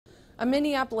A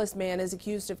Minneapolis man is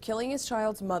accused of killing his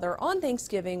child's mother on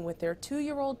Thanksgiving with their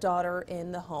 2-year-old daughter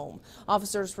in the home.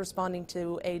 Officers responding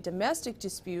to a domestic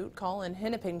dispute call in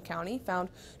Hennepin County found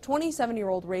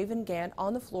 27-year-old Raven Gant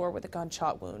on the floor with a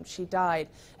gunshot wound. She died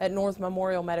at North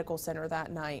Memorial Medical Center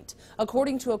that night.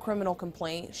 According to a criminal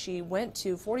complaint, she went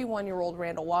to 41-year-old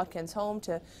Randall Watkins' home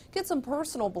to get some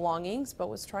personal belongings, but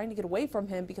was trying to get away from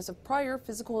him because of prior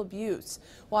physical abuse.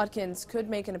 Watkins could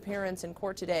make an appearance in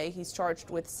court today. He's charged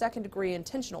with second-degree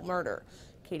intentional murder.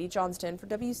 Katie Johnston for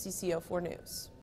WCCO 4 News.